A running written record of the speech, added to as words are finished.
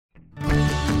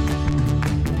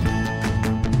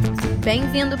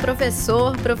Bem-vindo,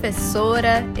 professor,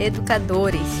 professora,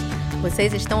 educadores.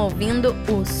 Vocês estão ouvindo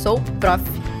o Sou Prof,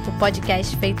 o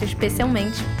podcast feito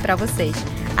especialmente para vocês.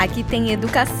 Aqui tem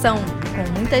educação,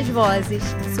 com muitas vozes,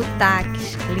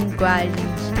 sotaques, linguagens.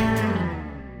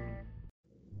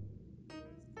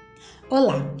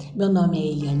 Olá, meu nome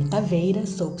é Eliane Taveira,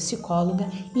 sou psicóloga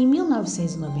e em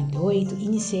 1998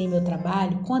 iniciei meu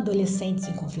trabalho com adolescentes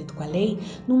em conflito com a lei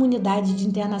numa unidade de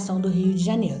internação do Rio de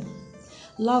Janeiro.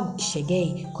 Logo que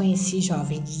cheguei, conheci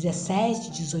jovens de 17,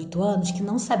 18 anos que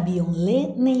não sabiam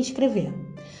ler nem escrever.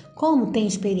 Como tenho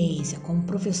experiência como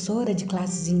professora de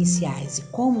classes iniciais e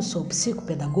como sou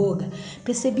psicopedagoga,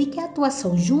 percebi que a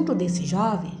atuação junto desses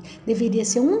jovens deveria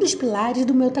ser um dos pilares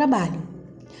do meu trabalho.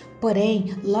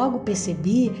 Porém, logo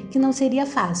percebi que não seria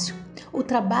fácil. O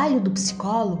trabalho do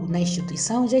psicólogo na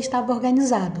instituição já estava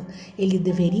organizado. Ele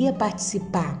deveria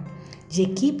participar de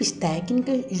equipes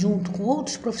técnicas junto com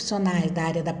outros profissionais da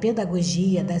área da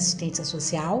pedagogia, da assistência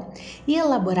social e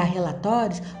elaborar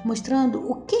relatórios mostrando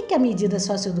o que a medida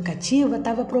socioeducativa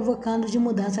estava provocando de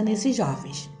mudança nesses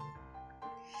jovens.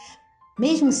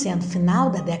 Mesmo sendo final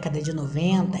da década de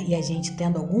 90 e a gente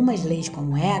tendo algumas leis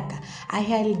como ECA, a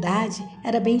realidade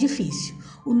era bem difícil.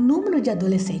 O número de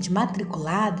adolescentes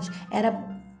matriculados era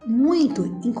muito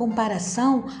em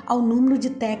comparação ao número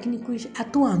de técnicos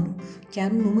atuando, que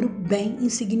era um número bem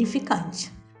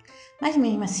insignificante. Mas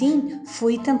mesmo assim,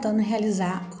 fui tentando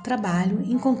realizar o trabalho,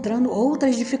 encontrando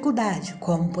outras dificuldades,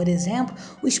 como, por exemplo,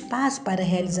 o espaço para a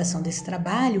realização desse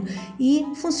trabalho e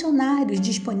funcionários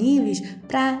disponíveis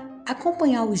para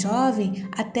acompanhar o jovem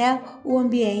até o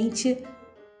ambiente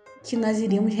que nós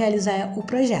iríamos realizar o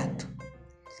projeto.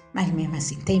 Mas mesmo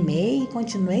assim, teimei e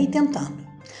continuei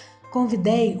tentando.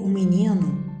 Convidei um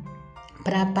menino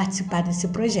para participar desse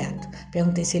projeto.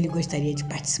 Perguntei se ele gostaria de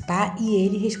participar e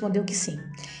ele respondeu que sim.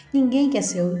 Ninguém quer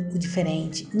ser o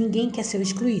diferente, ninguém quer ser o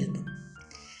excluído.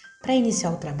 Para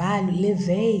iniciar o trabalho,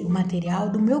 levei o material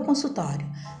do meu consultório: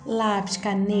 lápis,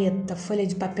 caneta, folha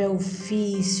de papel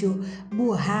ofício,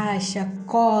 borracha,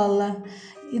 cola,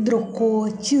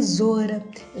 hidrocor, tesoura.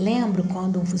 Lembro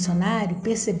quando um funcionário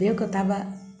percebeu que eu estava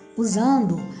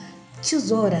usando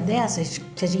tesoura dessas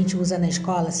que a gente usa na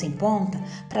escola sem ponta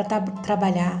para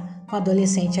trabalhar com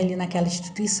adolescente ali naquela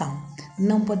instituição.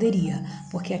 Não poderia,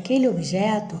 porque aquele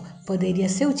objeto poderia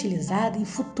ser utilizado em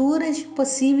futuras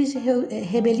possíveis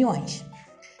rebeliões.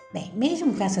 Bem,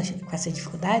 mesmo com essas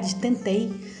dificuldades,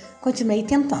 continuei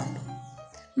tentando.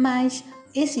 Mas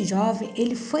esse jovem,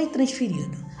 ele foi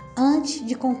transferido antes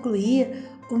de concluir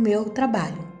o meu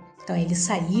trabalho. Então, ele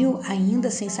saiu ainda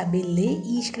sem saber ler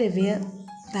e escrever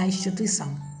da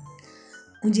instituição.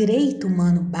 Um direito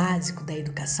humano básico da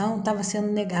educação estava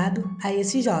sendo negado a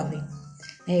esse jovem.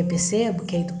 Eu percebo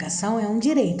que a educação é um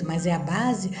direito, mas é a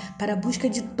base para a busca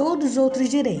de todos os outros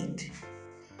direitos.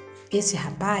 Esse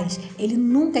rapaz, ele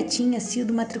nunca tinha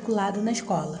sido matriculado na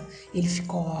escola. Ele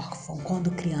ficou órfão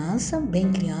quando criança,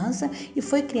 bem criança, e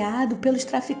foi criado pelos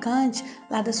traficantes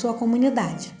lá da sua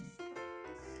comunidade.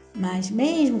 Mas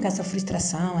mesmo com essa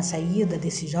frustração, a saída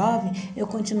desse jovem, eu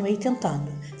continuei tentando.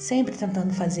 Sempre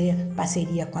tentando fazer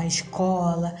parceria com a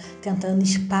escola, tentando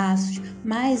espaços,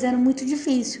 mas era muito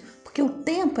difícil, porque o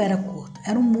tempo era curto.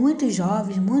 Eram muitos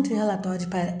jovens, muitos relatórios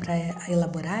para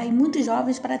elaborar e muitos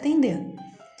jovens para atender.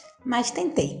 Mas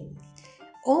tentei.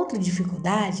 Outra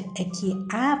dificuldade é que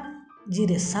a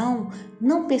direção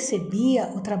não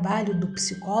percebia o trabalho do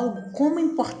psicólogo como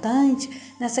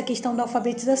importante nessa questão da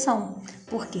alfabetização,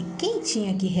 porque quem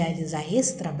tinha que realizar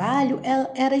esse trabalho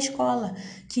era a escola,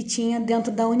 que tinha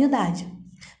dentro da unidade.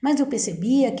 Mas eu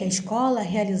percebia que a escola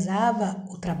realizava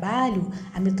o trabalho,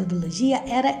 a metodologia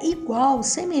era igual,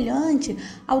 semelhante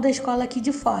ao da escola aqui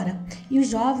de fora. E os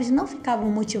jovens não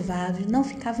ficavam motivados, não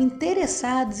ficavam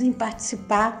interessados em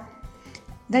participar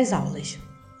das aulas.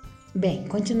 Bem,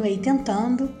 continuei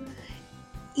tentando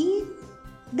e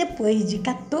depois de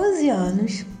 14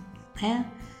 anos,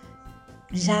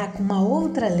 já com uma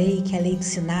outra lei, que é a lei do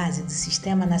SINASE, do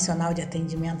Sistema Nacional de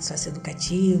Atendimento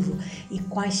Socioeducativo, e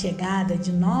com a chegada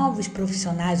de novos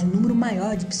profissionais, um número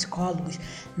maior de psicólogos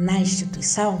na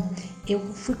instituição, eu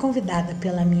fui convidada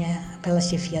pela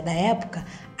chefia da época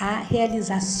a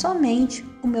realizar somente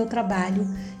o meu trabalho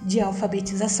de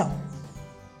alfabetização.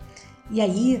 E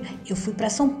aí eu fui para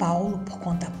São Paulo por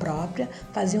conta própria,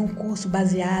 fazer um curso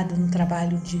baseado no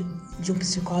trabalho de um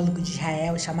psicólogo de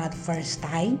Israel chamado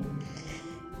Feinstein.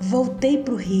 Voltei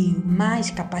para o Rio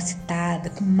mais capacitada,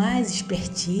 com mais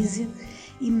expertise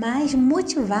e mais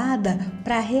motivada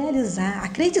para realizar,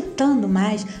 acreditando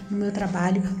mais no meu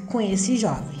trabalho com esses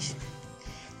jovens.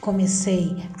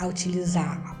 Comecei a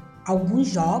utilizar alguns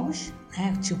jogos,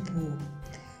 tipo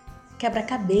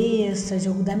quebra-cabeça,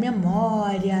 jogo da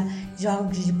memória,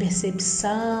 jogos de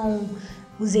percepção,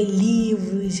 usei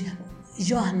livros,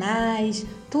 jornais,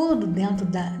 tudo dentro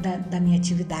da minha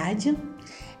atividade.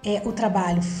 O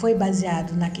trabalho foi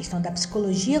baseado na questão da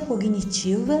psicologia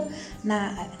cognitiva,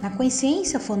 na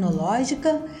consciência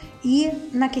fonológica e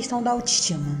na questão da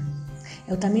autoestima.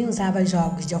 Eu também usava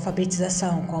jogos de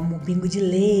alfabetização, como bingo de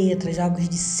letras, jogos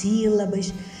de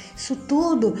sílabas, isso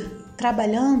tudo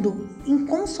trabalhando em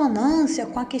consonância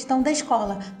com a questão da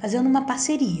escola, fazendo uma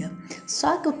parceria.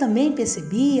 Só que eu também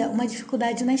percebia uma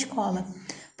dificuldade na escola,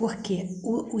 porque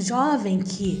o jovem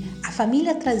que a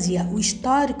família trazia o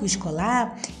histórico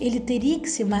escolar, ele teria que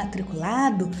ser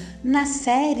matriculado na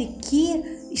série que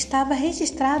estava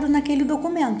registrado naquele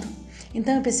documento.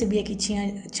 Então eu percebia que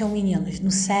tinham meninos no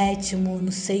 7º,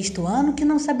 no 6º ano que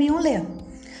não sabiam ler.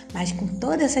 Mas com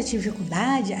toda essa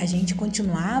dificuldade, a gente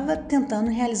continuava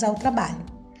tentando realizar o trabalho.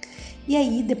 E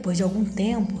aí, depois de algum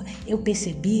tempo, eu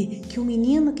percebi que o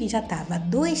menino que já estava há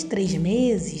 2, 3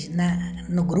 meses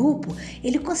no grupo,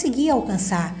 ele conseguia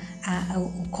alcançar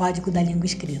o código da língua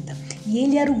escrita. E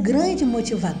ele era o grande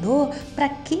motivador para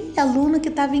aquele aluno que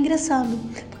estava ingressando,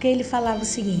 porque ele falava o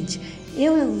seguinte: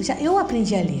 eu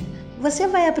aprendi a ler, você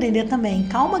vai aprender também,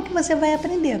 calma que você vai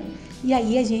aprender. E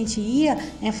aí a gente ia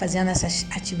fazendo essas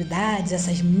atividades,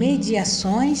 essas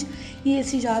mediações, e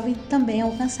esse jovem também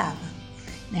alcançava.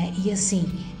 E assim,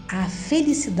 a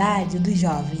felicidade do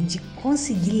jovem de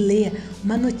conseguir ler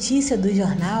uma notícia do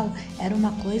jornal era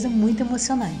uma coisa muito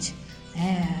emocionante.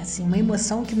 Assim, uma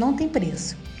emoção que não tem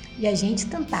preço. E a gente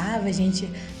tentava,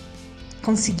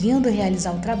 conseguindo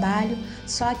realizar o trabalho,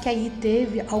 só que aí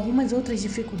teve algumas outras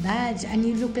dificuldades a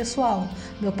nível pessoal.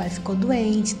 Meu pai ficou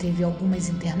doente, teve algumas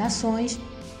internações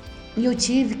e eu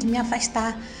tive que me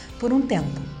afastar por um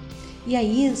tempo. E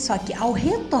aí, só que ao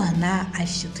retornar à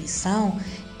instituição,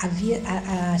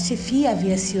 a chefia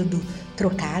havia sido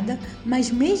trocada, mas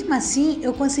mesmo assim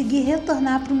eu consegui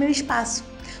retornar para o meu espaço,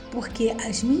 porque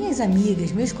as minhas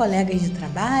amigas, meus colegas de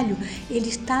trabalho,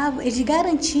 eles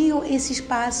garantiam esse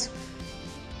espaço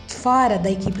fora da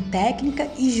equipe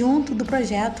técnica e junto do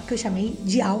projeto que eu chamei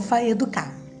de ALFA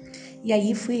EDUCAR. E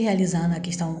aí fui realizando a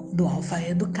questão do ALFA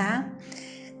EDUCAR,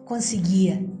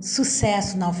 conseguia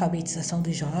sucesso na alfabetização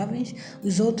dos jovens,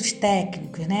 os outros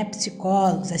técnicos,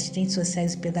 psicólogos, assistentes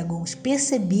sociais e pedagogos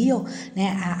percebiam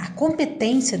a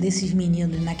competência desses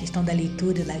meninos na questão da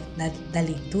leitura,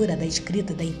 da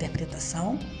escrita, da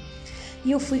interpretação,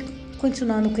 e eu fui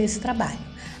continuando com esse trabalho.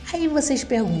 Aí vocês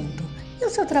perguntam, e o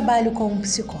seu trabalho como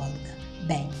psicóloga?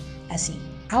 Bem, assim,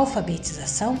 a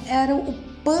alfabetização era o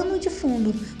pano de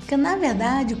fundo, porque na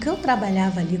verdade o que eu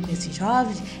trabalhava ali com esses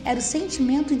jovens era o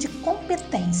sentimento de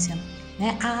competência,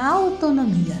 a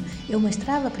autonomia. Eu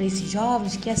mostrava para esses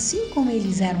jovens que assim como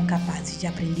eles eram capazes de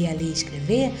aprender a ler e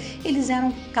escrever, eles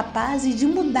eram capazes de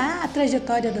mudar a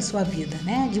trajetória da sua vida,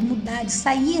 de mudar, de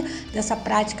sair dessa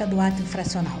prática do ato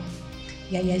infracional.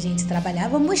 E aí a gente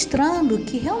trabalhava mostrando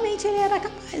que realmente ele era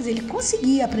capaz, ele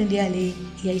conseguia aprender a ler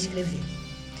e a escrever.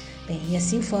 Bem, e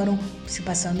assim foram se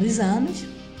passando os anos,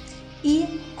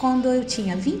 e quando eu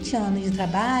tinha 20 anos de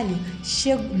trabalho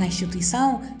na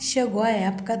instituição, chegou a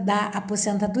época da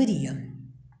aposentadoria.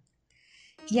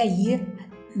 E aí,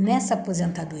 nessa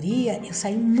aposentadoria, eu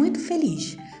saí muito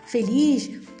feliz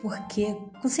porque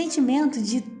com o sentimento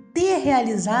de ter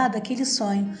realizado aquele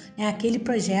sonho, aquele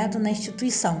projeto na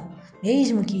instituição.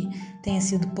 Mesmo que tenha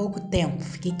sido pouco tempo,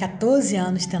 fiquei 14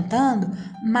 anos tentando,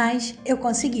 mas eu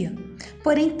consegui.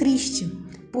 Porém, triste,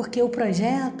 porque o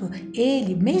projeto,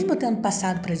 ele, mesmo tendo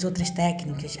passado para as outras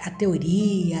técnicas, a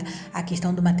teoria, a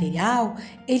questão do material,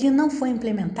 ele não foi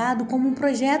implementado como um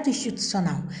projeto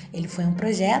institucional. Ele foi um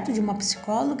projeto de uma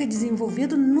psicóloga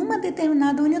desenvolvido numa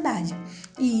determinada unidade.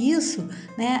 E isso,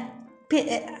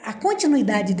 a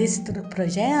continuidade desse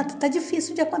projeto está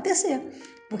difícil de acontecer.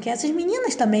 Porque essas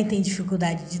meninas também têm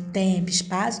dificuldade de tempo,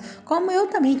 espaço, como eu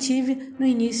também tive no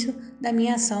início da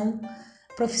minha ação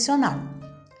profissional.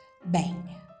 Bem,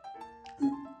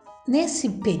 nesse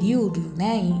período,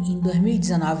 em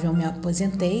 2019 eu me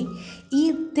aposentei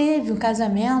e teve um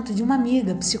casamento de uma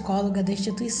amiga psicóloga da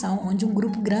instituição, onde um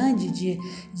grupo grande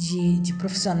de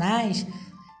profissionais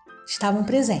estavam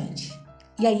presentes.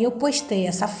 E aí eu postei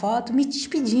essa foto me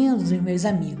despedindo dos meus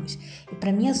amigos. E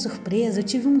para minha surpresa, eu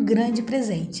tive um grande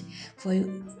presente.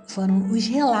 Foram os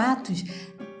relatos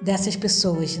dessas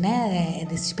pessoas,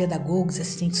 desses pedagogos,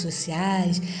 assistentes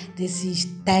sociais, desses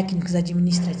técnicos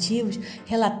administrativos,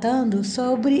 relatando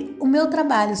sobre o meu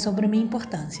trabalho, sobre a minha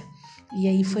importância. E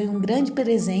aí foi um grande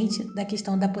presente da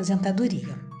questão da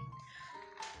aposentadoria.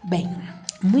 Bem,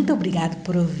 muito obrigado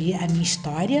por ouvir a minha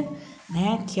história,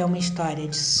 né? Que é uma história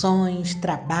de sonhos,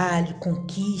 trabalho,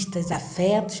 conquistas,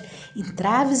 afetos,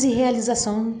 entraves e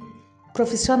realização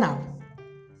profissional.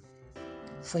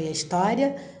 Foi a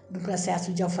história do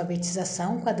processo de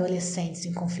alfabetização com adolescentes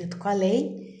em conflito com a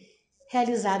lei,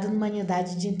 realizado numa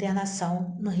unidade de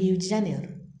internação no Rio de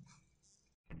Janeiro.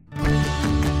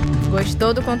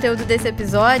 Gostou do conteúdo desse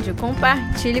episódio?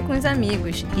 Compartilhe com os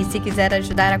amigos. E se quiser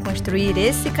ajudar a construir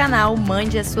esse canal,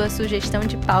 mande a sua sugestão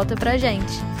de pauta pra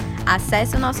gente.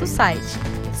 Acesse o nosso site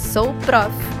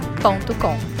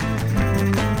souprof.com.